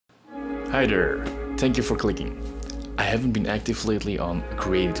Hi there, thank you for clicking. I haven't been active lately on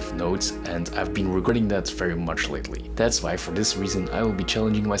creative notes and I've been regretting that very much lately. That's why for this reason I will be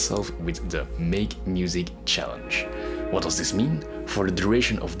challenging myself with the Make Music Challenge. What does this mean? For the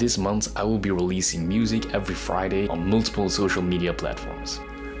duration of this month I will be releasing music every Friday on multiple social media platforms.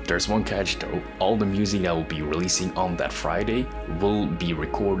 There's one catch though, all the music I will be releasing on that Friday will be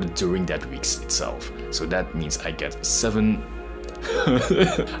recorded during that week itself. So that means I get 7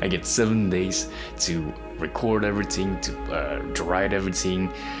 days to record everything, to write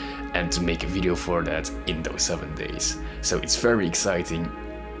everything, and to make a video for that in those 7 days. So it's very exciting,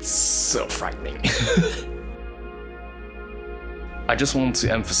 it's so frightening. I just want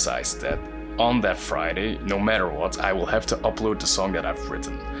to emphasize that on that Friday, no matter what, I will have to upload the song that I've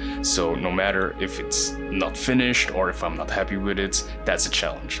written. So no matter if it's not finished or if I'm not happy with it, that's a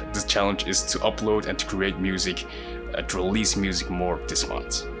challenge. The challenge is to upload and to create music, to release music more this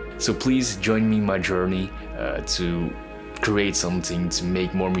month. So please join me in my journey to create something, to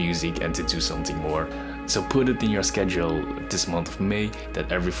make more music and to do something more. So put it in your schedule this month of May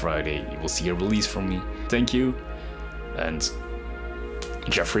that every Friday you will see a release from me. Thank you, and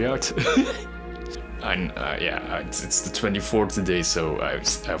Jeffrey out. And yeah, it's the 24th today, so I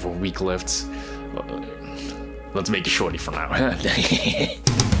have a week left. Let's make it shorty for now.